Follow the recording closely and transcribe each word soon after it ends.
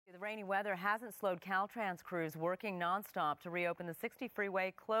rainy weather hasn't slowed Caltrans crews working nonstop to reopen the 60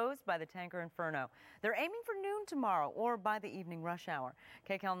 freeway closed by the tanker Inferno. They're aiming for noon tomorrow or by the evening rush hour.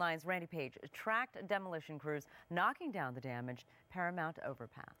 KCAL9's Randy Page tracked demolition crews knocking down the damaged Paramount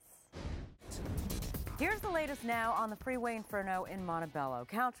overpass. Here's the latest now on the freeway Inferno in Montebello.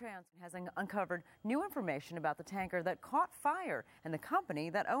 Caltrans has uncovered new information about the tanker that caught fire and the company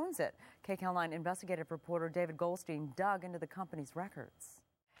that owns it. KCAL9 investigative reporter David Goldstein dug into the company's records.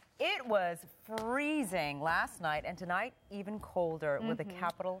 It was freezing last night, and tonight even colder with a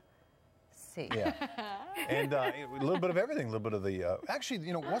capital C. Yeah, and a little bit of everything. A little bit of the actually,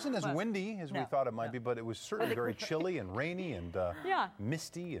 it wasn't as windy as we thought it might be, but it was certainly very chilly and rainy and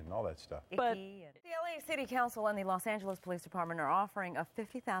misty and all that stuff. But the LA City Council and the Los Angeles Police Department are offering a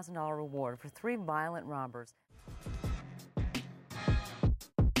 $50,000 reward for 3 violent robbers.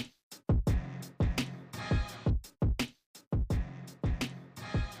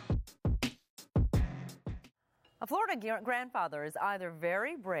 A Florida grandfather is either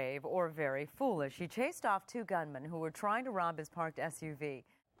very brave or very foolish. He chased off 2 gunmen who were trying to rob his parked SUV.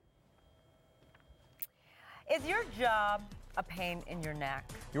 Is your job a pain in your neck?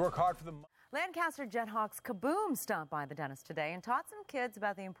 You work hard for the... Lancaster Jethawks Kaboom stopped by the dentist today and taught some kids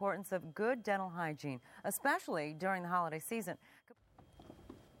about the importance of good dental hygiene, especially during the holiday season.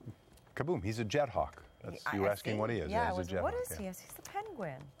 Kaboom, he's a Jethawk. That's you asking what he is. Yeah, he's a Jethawk. What is he? He's the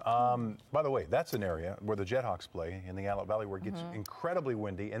penguin. By the way, that's an area where the Jethawks play in the Antelope Valley where it gets incredibly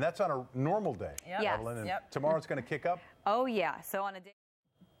windy, and that's on a normal day. Yep. Yes. Evelyn, and tomorrow it's going to kick up? Oh, yeah. So on a day...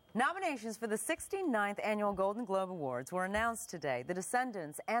 Nominations for the 69th Annual Golden Globe Awards were announced today. The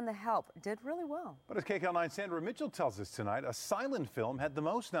Descendants and The Help did really well. But as KCAL9 Sandra Mitchell tells us tonight, a silent film had the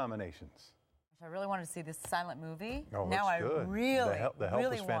most nominations. I really wanted to see this silent movie. Oh, now I good. really, the help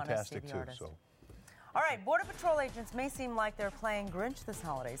really is want to see fantastic the too. artist. So. All right, Border Patrol agents may seem like they're playing Grinch this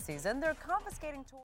holiday season. They're confiscating toys.